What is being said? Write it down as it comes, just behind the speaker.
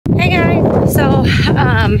So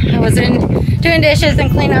I was doing dishes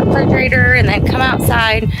and cleaning up the refrigerator, and then come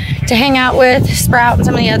outside to hang out with Sprout and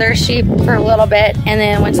some of the other sheep for a little bit, and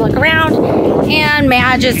then went to look around, and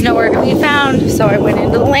Madge is nowhere to be found. So I went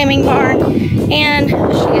into the lambing barn, and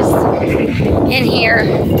she's in here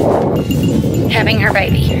having her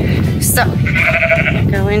baby. So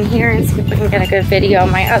go in here and see if we can get a good video.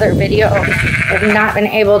 My other video I've not been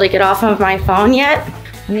able to get off of my phone yet.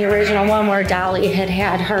 And the original one where Dolly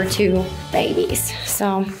had her 2 babies.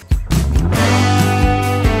 So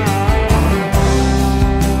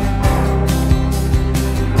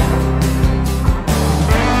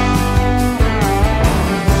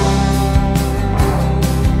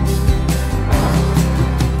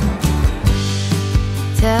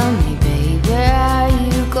tell me, babe, where are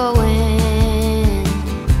you going?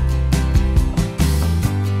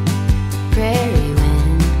 Prairie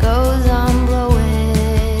wind goes on blowing.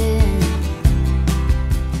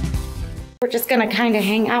 we're just gonna kind of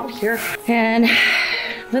hang out here and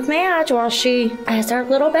with Madge while she has her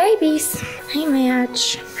little babies. Hey,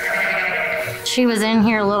 Madge. She was in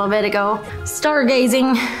here a little bit ago,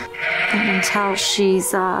 stargazing until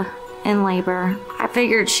she's in labor. I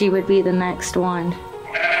figured she would be the next one.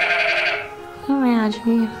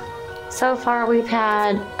 Imagine. So far we've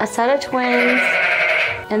had a set of twins,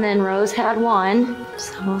 and then Rose had 1.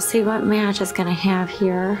 So we'll see what Madge is gonna have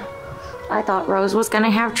here. I thought Rose was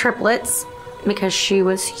gonna have triplets because she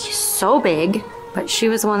was so big, but she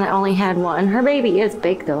was the one that only had 1. Her baby is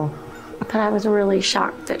big though, but I was really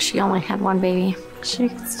shocked that she only had 1 baby. She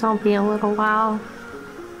could still be a little while,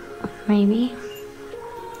 maybe.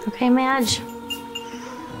 Okay, Madge.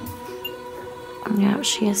 Yeah,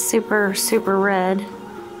 she is super, super red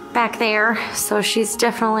back there, so she's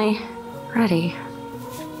definitely ready.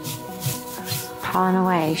 Pawing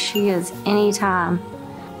away. She is anytime.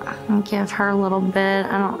 I'll give her a little bit.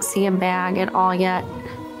 I don't see a bag at all yet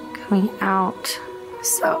coming out,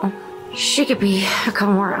 so she could be a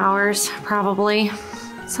couple more hours probably.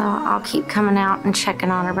 So I'll keep coming out and checking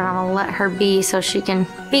on her, but I'm gonna let her be so she can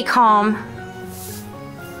be calm.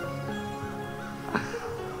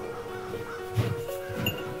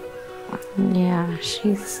 Yeah,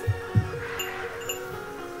 she's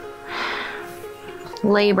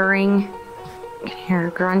laboring. You can hear her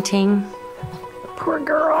grunting. Poor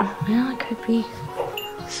girl. Well, it could be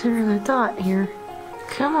sooner than I thought here.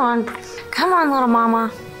 Come on. Come on, little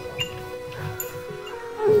mama.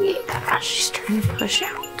 Yeah, she's trying to push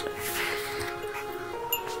out.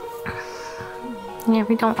 Yeah,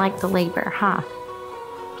 we don't like the labor, huh?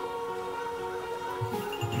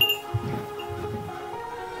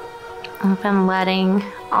 I've been letting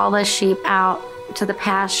all the sheep out to the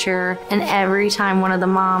pasture, and every time one of the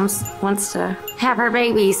moms wants to have her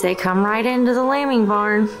babies, they come right into the lambing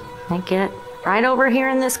barn. They get right over here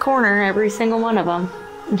in this corner, every single one of them,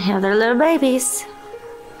 and have their little babies.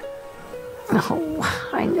 Oh,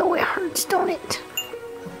 I know it hurts, don't it?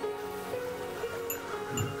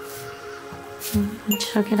 And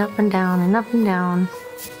she'll get up and down and up and down.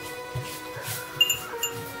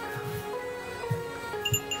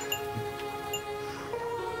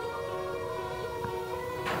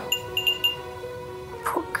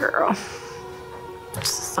 Girl.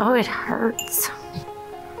 So it hurts.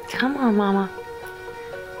 Come on, mama.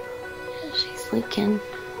 She's leaking.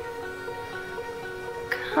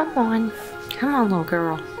 Come on. Come on, little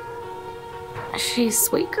girl. She's a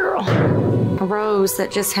sweet girl. Rose, that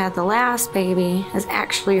just had the last baby, is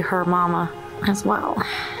actually her mama as well.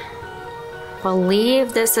 I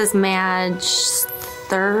believe this is Madge's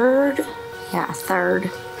 3rd? Yeah, 3rd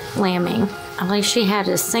lambing. I believe she had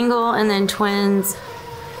a single and then twins.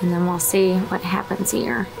 And then we'll see what happens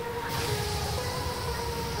here.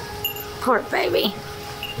 Poor baby.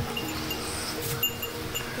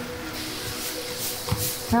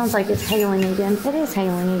 Sounds like it's hailing again. It is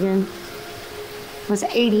hailing again. It was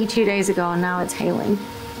 80 2 days ago and now it's hailing.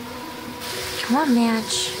 Come on,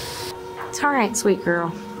 Madge. It's all right, sweet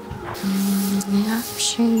girl. Yeah,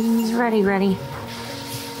 she's ready.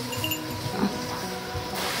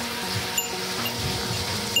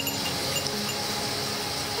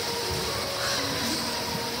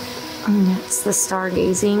 And that's the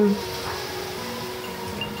stargazing.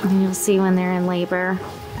 And you'll see when they're in labor.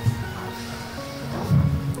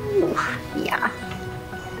 Ooh, yeah.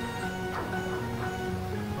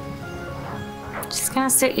 Just gonna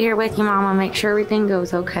sit here with you, Mama, make sure everything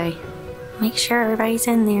goes okay. Make sure everybody's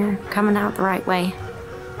in there, coming out the right way.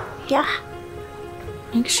 Yeah.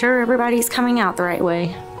 Make sure everybody's coming out the right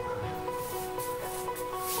way.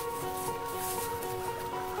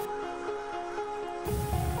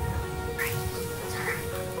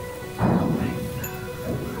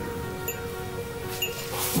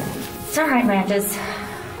 It's alright, Mantis.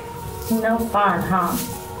 No fun, huh?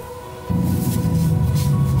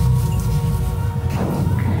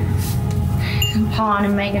 I'm pawing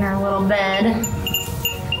and making her little bed.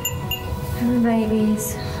 And the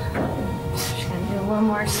babies. She's gonna do a little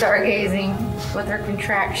more stargazing with her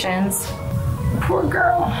contractions. Poor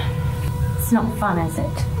girl. It's no fun, is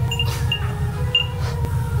it?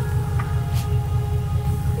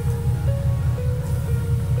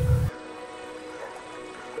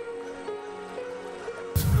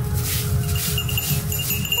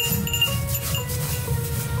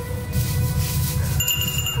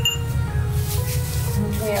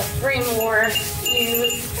 We have 3 more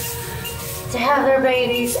ewes to have their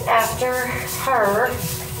babies after her.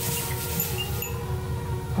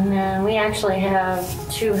 And then we actually have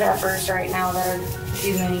 2 heifers right now that are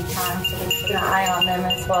due any time, so we're keeping an eye on them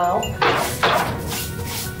as well.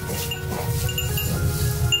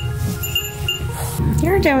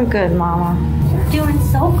 You're doing good, Mama. You're doing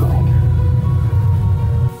so good.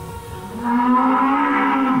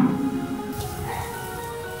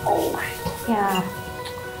 Oh, yeah.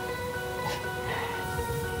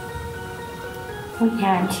 We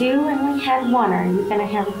had 2 and we had 1. Are you gonna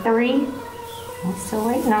have 3? I'm still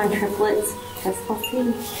waiting on triplets. Guess we'll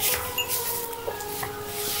see.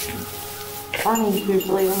 Bonnie's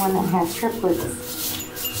usually the one that has triplets.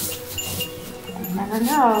 You never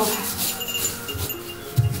know.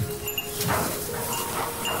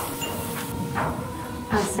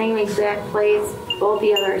 The same exact place both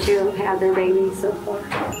the other 2 have had their babies so far.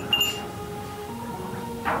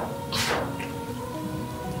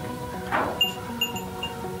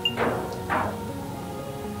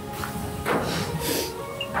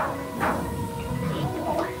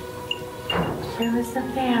 There was the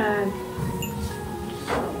bag.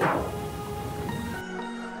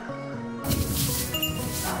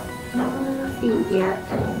 Not on the feet yet.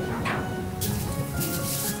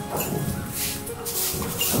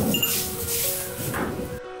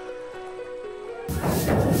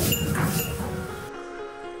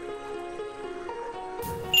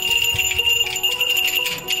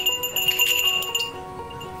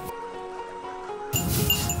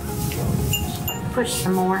 Push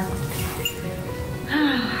some more.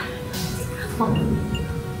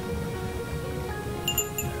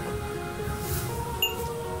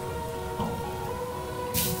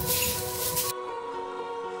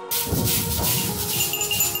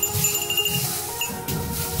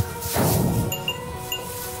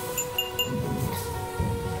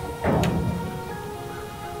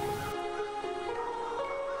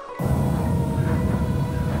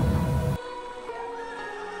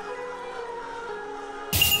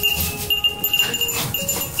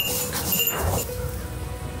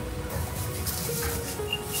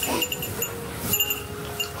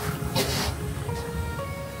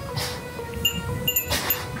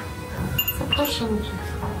 Pushing.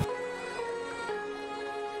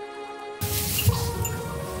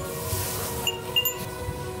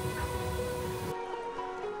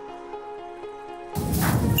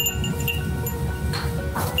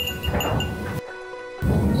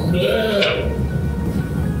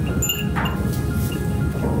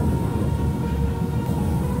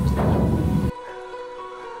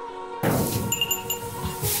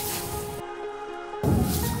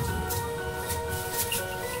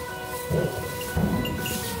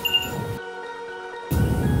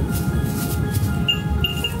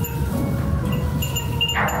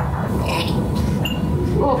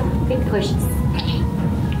 Oh, big pushes.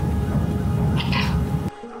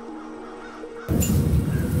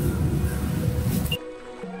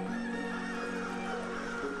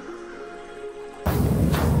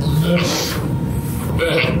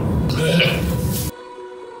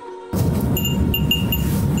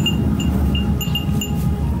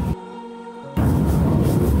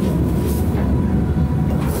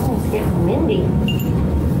 Oh, it's getting windy.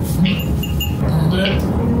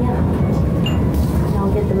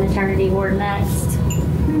 I'll get the maternity ward next.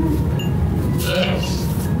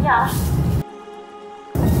 Yeah.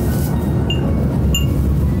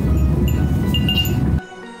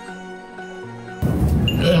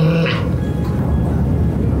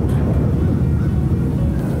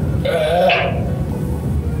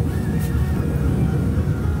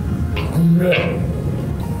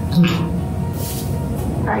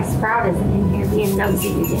 Probably Sprout isn't in here being nosy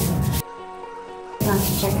again.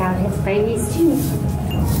 Let's check out his babies too.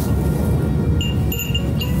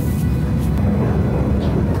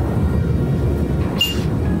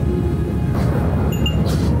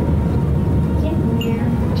 Get in there.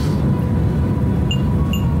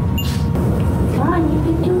 Come on, you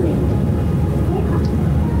can do it.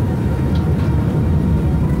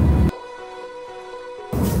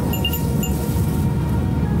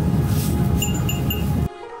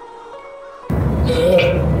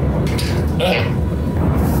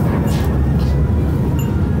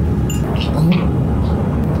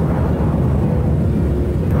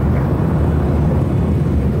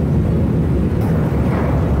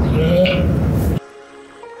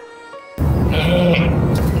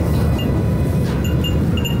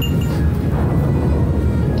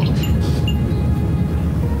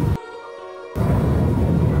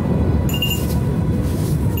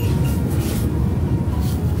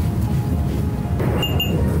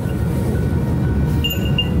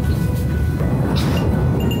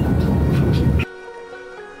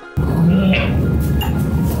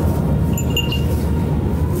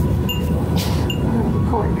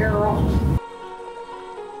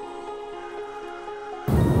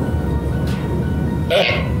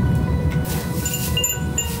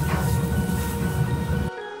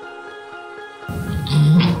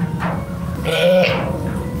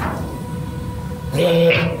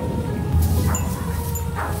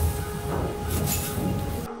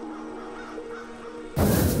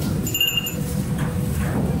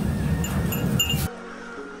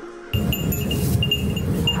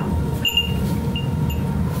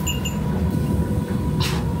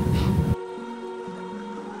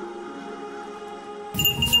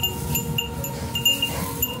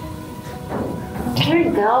 There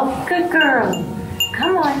you go. Good girl.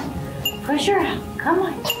 Come on. Push her out. Come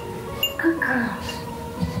on. Good girl.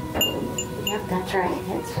 Yep, that's right.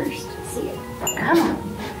 Heads first. See it. Come on.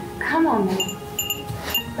 Come on, man.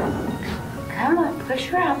 Come on. Push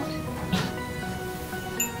her out.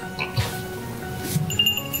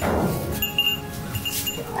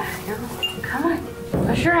 Come on.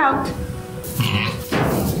 Push her out.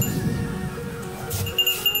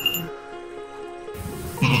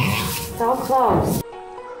 It's all closed.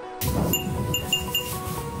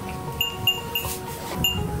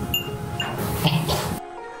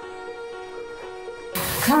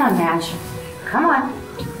 Come on, Madge. Come on.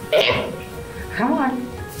 Come on.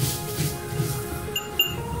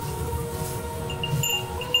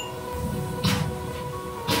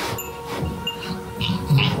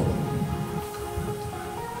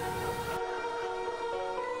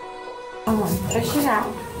 Come on, push it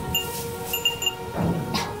out.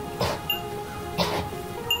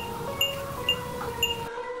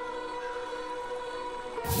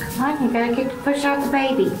 Come on, you gotta push out the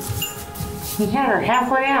baby. You had her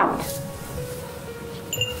halfway out.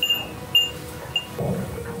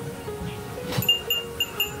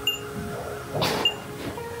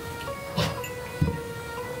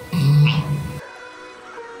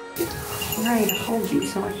 I'm ready to hold you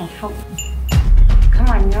so I can help. Come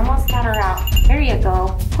on, you almost got her out. There you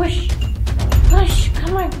go. Push. Push.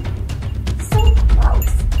 Come on. So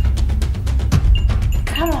close.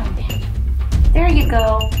 Come on, man. There you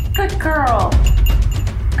go. Good girl.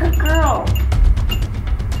 Good girl.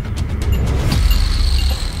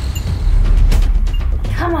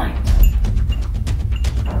 Come on.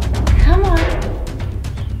 Come on.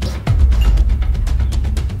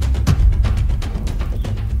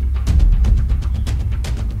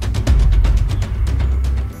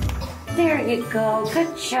 There you go.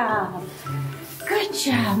 Good job. Good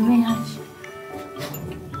job, Madge.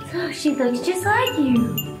 Oh, she looks just like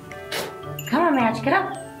you. Come on, Madge, get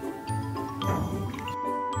up.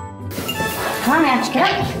 Come on, Madge,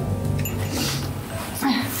 get up.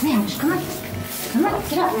 Madge, come on. Come on,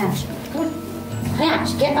 get up, Madge. Come on.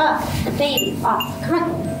 Madge, get up. The baby off. Come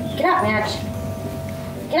on. Get up, Madge.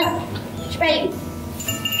 Get up. Get your baby.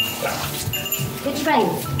 Get your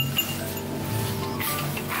baby.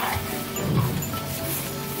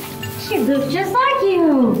 She looks just like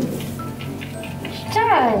you. She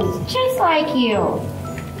does, just like you.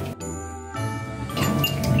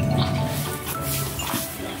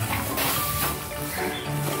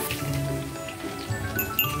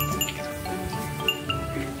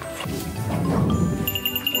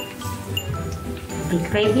 Big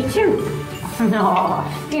baby too. No,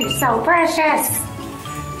 you're so precious.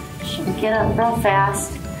 She'll get up real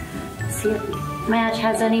fast. See if Madge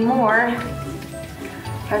has any more.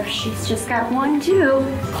 Or if she's just got one too.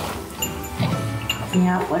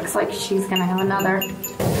 Yeah, looks like she's gonna have another.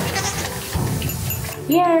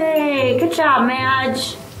 Yay! Good job,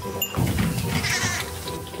 Madge.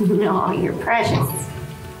 No, you're precious.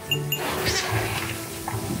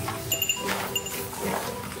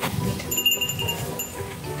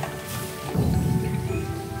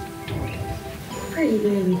 Pretty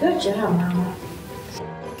baby. Good job, Mama.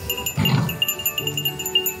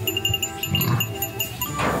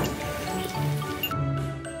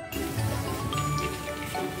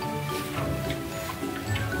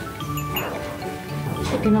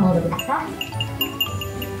 Taking a little bit, huh?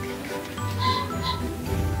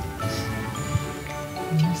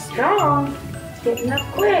 Strong. Getting up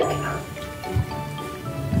quick.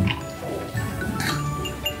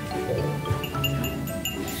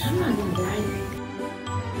 Come on, little guy.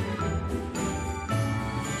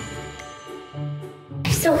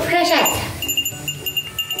 So precious.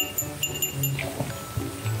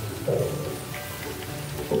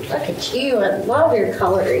 Look at you. I love your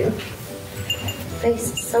coloring.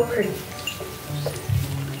 Face is so pretty.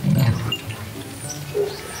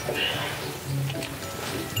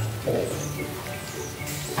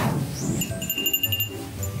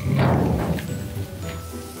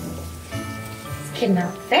 It's getting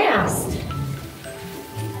out fast. Let's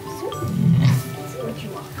see what you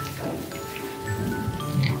want.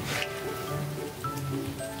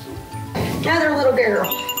 Another little girl.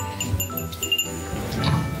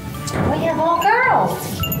 We have all girls.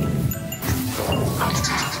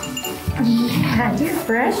 Yeah, you're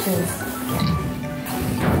precious.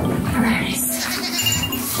 Nice.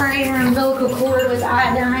 Spray her umbilical cord with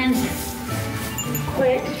iodine.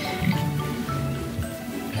 Quick.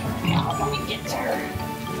 Now let me get to her.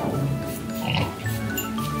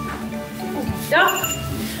 Stop.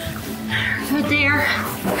 Good there.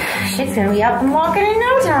 She's gonna be up and walking in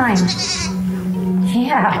no time.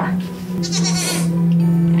 Yeah.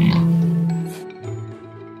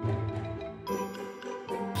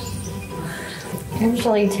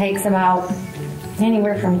 Usually takes about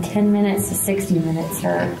anywhere from 10 minutes to 60 minutes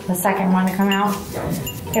for the second one to come out,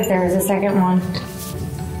 if there is a second one.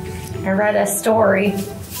 I read a story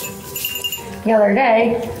the other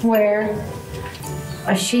day where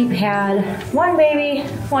a sheep had one baby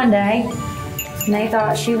one day, and they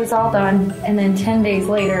thought she was all done, and then 10 days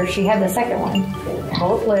later she had the second one.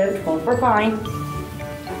 Both lived, both were fine.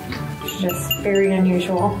 It's just very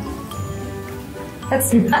unusual. That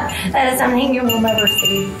is something you will never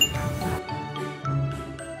see.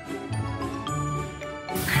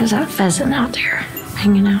 There's that pheasant out there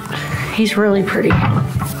hanging out. He's really pretty.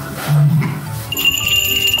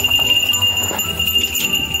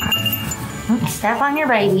 Oops, step on your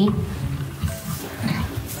baby.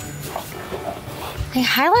 Hey,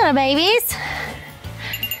 hi little babies.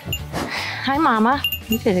 Hi mama.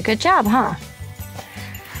 You did a good job, huh?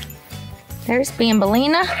 There's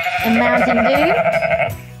Bambolina and Mountain Dew.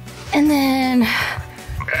 And then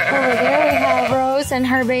over there we have Rose and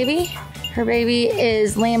her baby. Her baby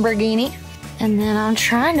is Lamborghini. And then I'm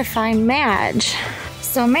trying to find Madge.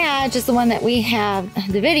 So Madge is the one that we have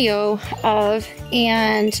the video of,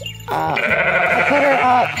 and I put her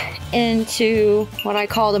up into what I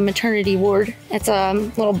call the maternity ward. It's a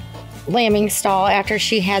little lambing stall after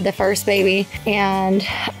she had the first baby, and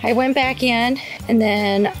I went back in and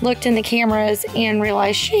then looked in the cameras and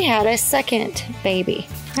realized she had a second baby.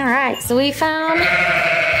 All right, so we found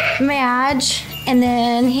Madge, and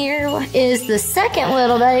then here is the second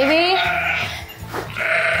little baby,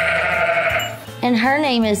 and her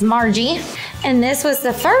name is Margie, and this was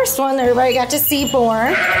the first one that everybody got to see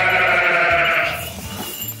born,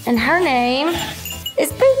 and her name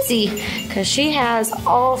is Bootsy, because she has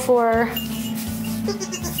all 4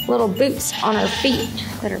 little boots on her feet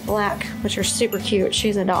that are black, which are super cute.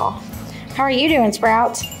 She's a doll. How are you doing,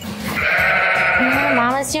 Sprouts? Yeah,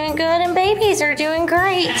 Mama's doing good and babies are doing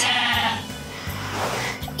great.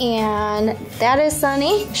 And that is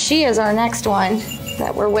Sunny. She is our next one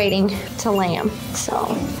that we're waiting to lamb.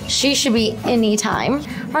 So she should be anytime,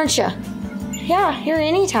 aren't you? Yeah, you're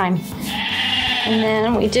anytime. And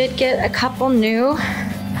then we did get a couple new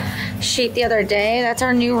sheep the other day. That's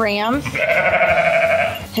our new ram.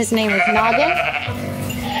 His name is Noggin.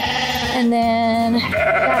 And then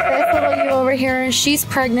got this little ewe over here, and she's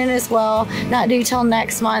pregnant as well, not due till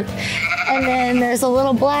next month. And then there's a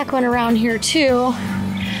little black one around here too,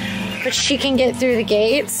 but she can get through the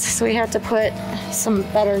gates, so we have to put some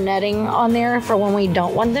better netting on there for when we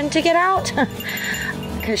don't want them to get out,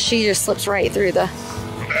 because she just slips right through the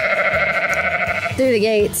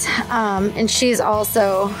gates. And she's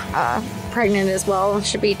also pregnant as well, and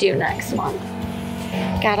should be due next month.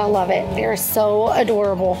 Gotta love it. They're so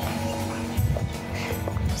adorable.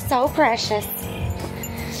 So precious.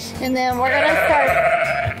 And then we're gonna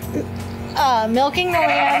start milking the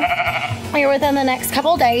lamb here within the next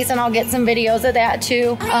couple days, and I'll get some videos of that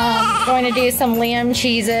too. Going to do some lamb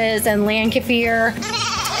cheeses and lamb kefir,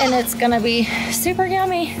 and it's gonna be super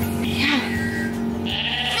yummy. Yeah.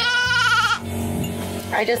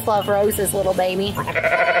 I just love Rose's little baby.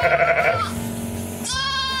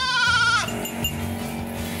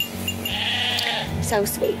 So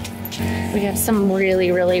sweet. We have some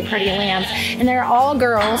really, really pretty lambs, and they're all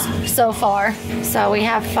girls so far. So we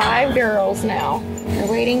have 5 girls now. We're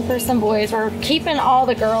waiting for some boys. We're keeping all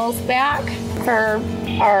the girls back for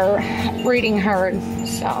our breeding herd.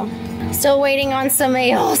 So still waiting on some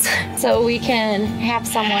males so we can have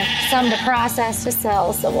some to process to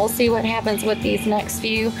sell. So we'll see what happens with these next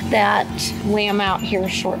few that lamb out here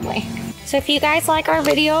shortly. So if you guys like our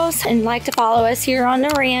videos and like to follow us here on the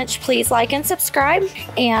ranch, please like and subscribe,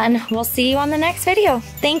 and we'll see you on the next video.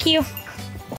 Thank you.